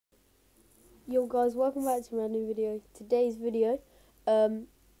Yo guys, welcome back to my new video. Today's video,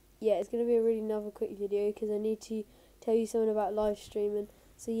 yeah, it's going to be a really another quick video because I need to tell you something about live streaming.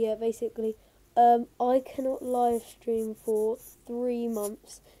 So yeah, basically, I cannot live stream for 3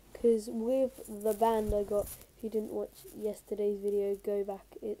 months because with the band I got, if you didn't watch yesterday's video, go back,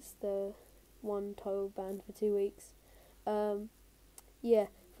 it's the one title banned for 2 weeks. Yeah,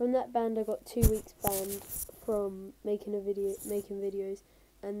 from that band I got 2 weeks banned from making videos,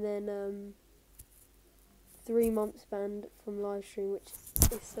 and then 3 months banned from live stream, which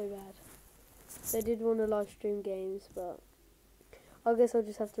is so bad. They did want to live stream games, but I guess I'll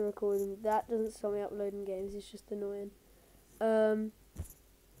just have to record them. That doesn't stop me uploading games, it's just annoying. And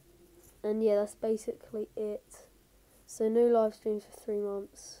yeah, that's basically it. So no live streams for 3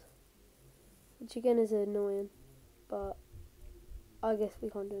 months, which again is annoying, but I guess we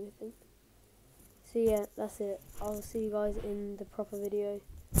can't do anything. So yeah, that's it. I'll see you guys in the proper video.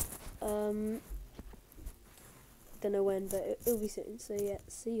 Don't know when, but it'll be soon. So yeah,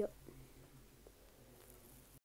 see ya.